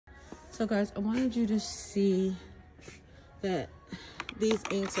So guys, I wanted you to see that these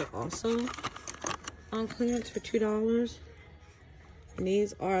inks are also on clearance for $2. And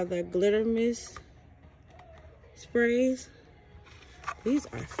these are the glitter mist sprays. These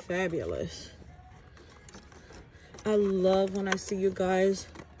are fabulous. I love when I see you guys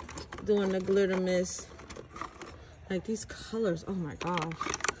doing the glitter mist. Like these colors, oh my gosh.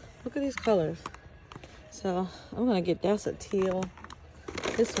 Look at these colors. So I'm gonna get, that's a teal.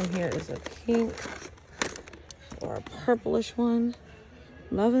 This one here is a pink or a purplish one.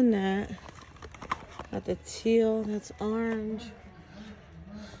 Loving that. Got the teal, that's orange.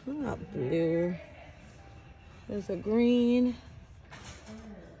 What about blue? There's a green.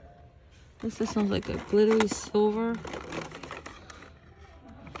 This sounds like a glittery silver,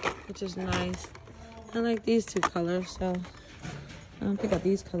 which is nice. I like these two colors, so I don't pick up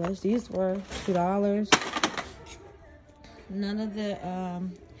these colors. These were $2. None of the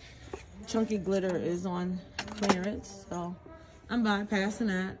chunky glitter is on clearance, so I'm bypassing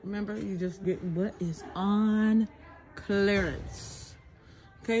that. Remember, you just get what is on clearance.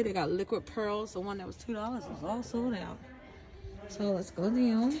 Okay, they got liquid pearls. The one that was $2 is all sold out. So let's go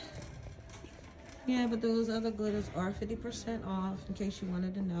down. Yeah, but those other glitters are 50% off, in case you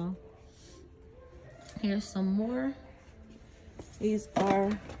wanted to know. Here's some more. These are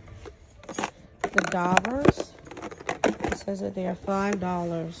the daubers. It says that they are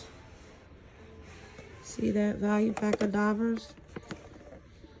 $5. See that value pack of daubers?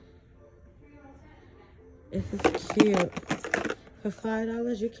 This is cute. For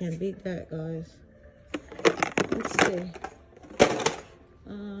 $5, you can't beat that, guys. Let's see.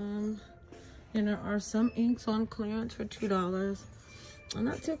 And there are some inks on clearance for $2. I'm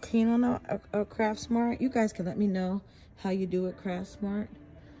not too keen on a Craft Smart. You guys can let me know how you do it, Craft Smart.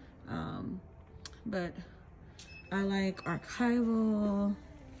 But I like Archival.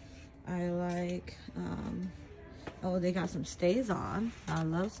 I like, oh, they got some Stays On. I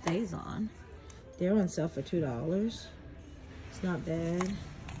love Stays On. They're on sale for $2. It's not bad.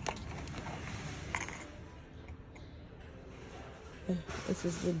 This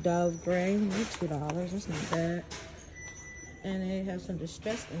is the Dove Gray. They're $2. It's not bad. And they have some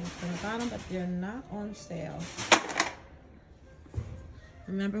distressed inks on the bottom, but they're not on sale.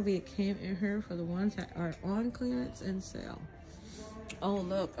 Remember, we came in here for the ones that are on clearance and sale. Oh,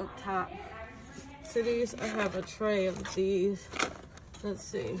 look, up top. So these, I have a tray of these. Let's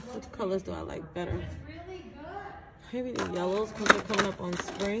see, which colors do I like better? Maybe the yellows, because they're coming up on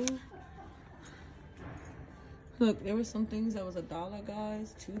spring. Look, there were some things that was $1,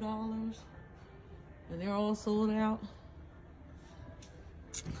 guys, $2, and they're all sold out.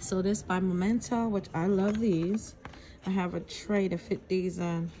 So this by Memento, which I love these. I have a tray to fit these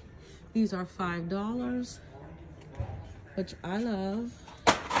in. These are $5, which I love.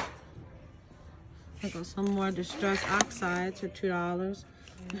 I got some more distressed oxides for $2.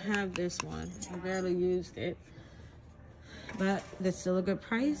 I have this one. I barely used it, but it's still a good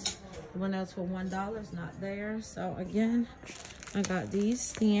price. The one that's for $1 is not there. So again, I got these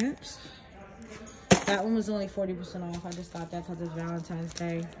stamps. That one was only 40% off. I just thought that because it's Valentine's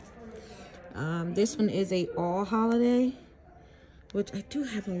Day. This one is a all holiday, which I do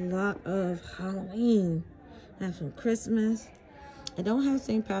have a lot of Halloween. I have some Christmas. I don't have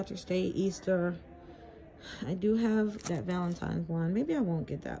St. Patrick's Day, Easter. I do have that Valentine's one. Maybe I won't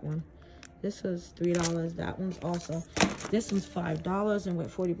get that one. This was $3. That one's also, this one's $5, and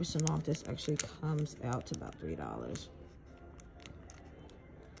with 40% off, this actually comes out to about $3.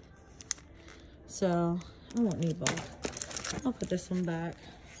 So I won't need both. I'll put this one back.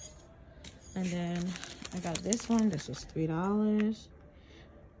 And then I got this one. This was $3,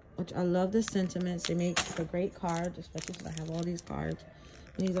 which I love the sentiments. They make a great card, especially since I have all these cards.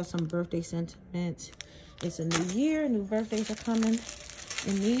 And these are some birthday sentiments. It's a new year, new birthdays are coming.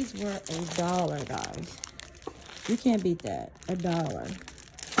 And these were $1, guys. You can't beat that. $1.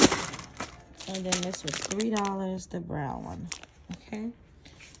 And then this was $3, the brown one. Okay.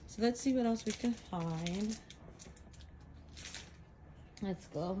 So let's see what else we can find. Let's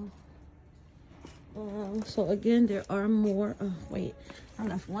go. So again, there are more. Oh, wait. I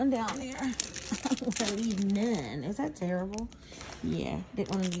left one down there. I want to leave none. Is that terrible? Yeah, they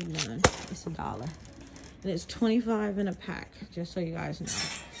only leave none. It's $1. And it's 25 in a pack, just so you guys know.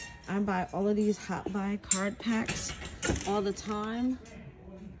 I buy all of these Hot Buy card packs all the time.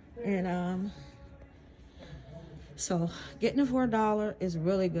 And so getting it for $1 is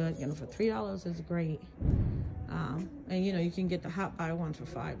really good. Getting it for $3 is great. And you know, you can get the Hot Buy one for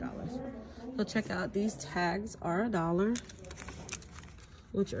 $5. So check out, these tags are $1,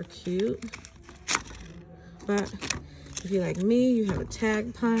 which are cute. But If you're like me, you have a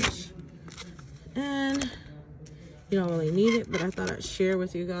tag punch. And you don't really need it, but I thought I'd share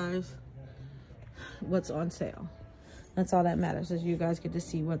with you guys what's on sale. That's all that matters, is you guys get to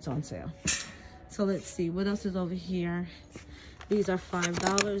see what's on sale. So let's see, what else is over here? These are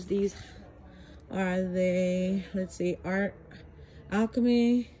 $5. These are the, let's see, Art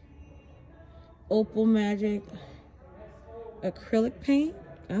Alchemy, Opal Magic, acrylic paint.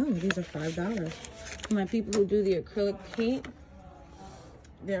 Oh, these are $5. For my people who do the acrylic paint,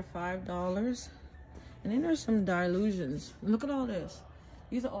 they're $5. And then there's some dilutions. Look at all this.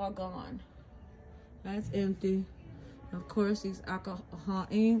 These are all gone. That's empty. Of course, these alcohol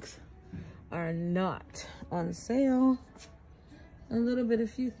inks are not on sale. A little bit, a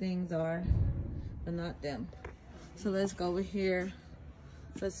few things are, but not them. So let's go over here.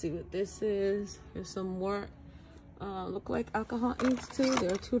 Let's see what this is. There's some more, look like alcohol inks too.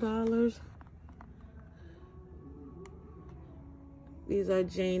 They're $2. These are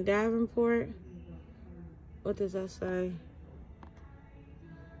Jane Davenport. What does that say?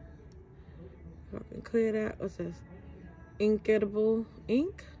 If I can clear that. What's this? Incredible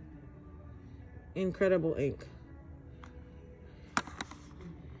ink? Incredible ink.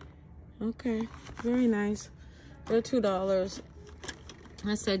 Okay, very nice. They're $2.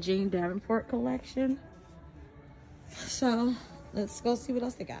 That's that Jane Davenport collection. So let's go see what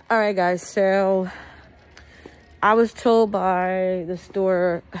else they got. All right, guys. So I was told by the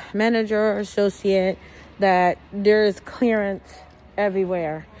store manager or associate that there is clearance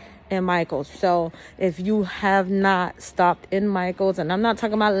everywhere in Michael's. So if you have not stopped in Michael's, and I'm not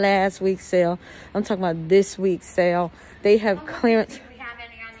talking about last week's sale, I'm talking about this week's sale, they have clearance.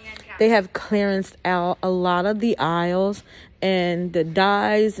 They have clearanced out a lot of the aisles, and the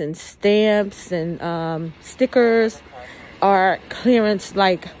dies and stamps and stickers are clearance,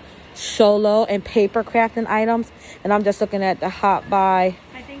 like solo and paper crafting items. And I'm just looking at the Hot Buy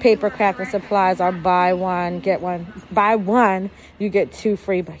paper crafting supplies are buy one get one. Buy one, you get two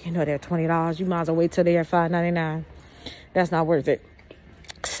free, but you know they're $20. You might as well wait till they're $5.99. That's not worth it.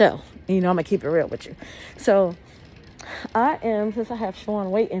 So you know I'm gonna keep it real with you. So I am, since I have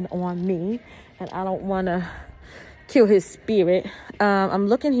Sean waiting on me and I don't want to kill his spirit, I'm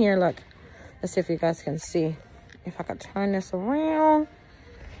looking here. Look, let's see if you guys can see. If I could turn this around.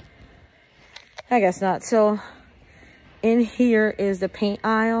 I guess not. So in here is the paint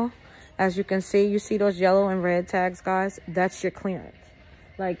aisle. As you can see, you see those yellow and red tags, guys? That's your clearance.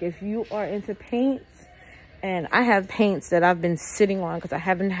 Like if you are into paints, and I have paints that I've been sitting on because I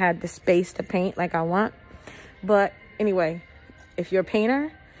haven't had the space to paint like I want. But anyway, if you're a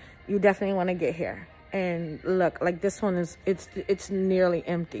painter, you definitely want to get here. And look, like this one is, it's nearly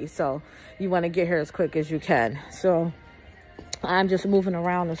empty. So you want to get here as quick as you can. So I'm just moving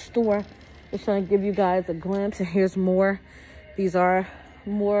around the store. Just trying to give you guys a glimpse. And here's more. These are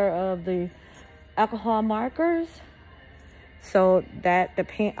more of the alcohol markers. So that the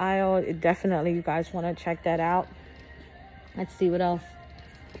paint aisle, it definitely, you guys want to check that out. Let's see what else.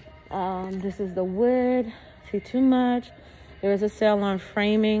 This is the wood. See too much. There is a sale on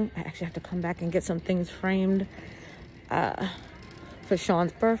framing. I actually have to come back and get some things framed for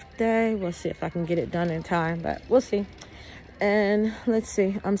Sean's birthday. We'll see if I can get it done in time, but we'll see. And let's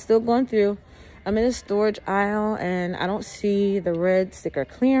see, I'm still going through. I'm in the storage aisle and I don't see the red sticker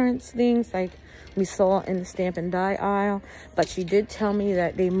clearance things like we saw in the stamp and die aisle. But she did tell me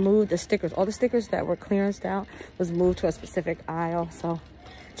that they moved the stickers. All the stickers that were clearanced out was moved to a specific aisle. So I'm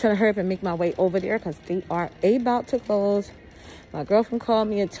trying to hurry up and make my way over there because they are about to close. My girlfriend called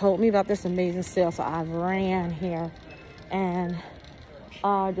me and told me about this amazing sale. So I ran here and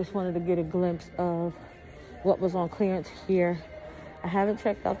I just wanted to get a glimpse of what was on clearance here. I haven't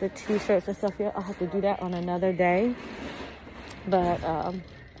checked out the t-shirts and stuff yet. I'll have to do that on another day. But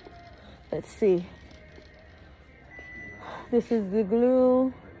let's see. This is the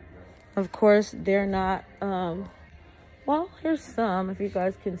glue. Of course, they're not, well, here's some. If you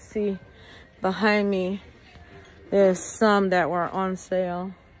guys can see behind me, there's some that were on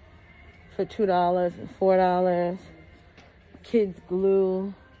sale for $2 and $4. Kids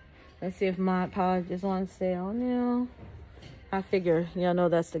glue. Let's see if Mod Podge is on sale now. I figure, y'all know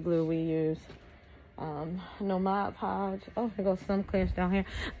that's the glue we use. No Mod Podge. Oh, there goes some clearance down here.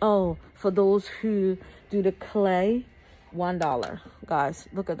 Oh, for those who do the clay, $1. Guys,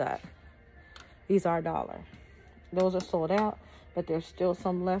 look at that. These are $1. Those are sold out, but there's still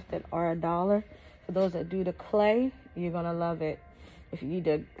some left that are $1. For those that do the clay, you're gonna love it. If you need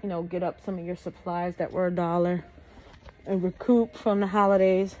to, you know, get up some of your supplies that were $1 and recoup from the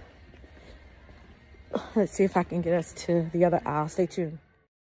holidays. Let's see if I can get us to the other aisle. Stay tuned.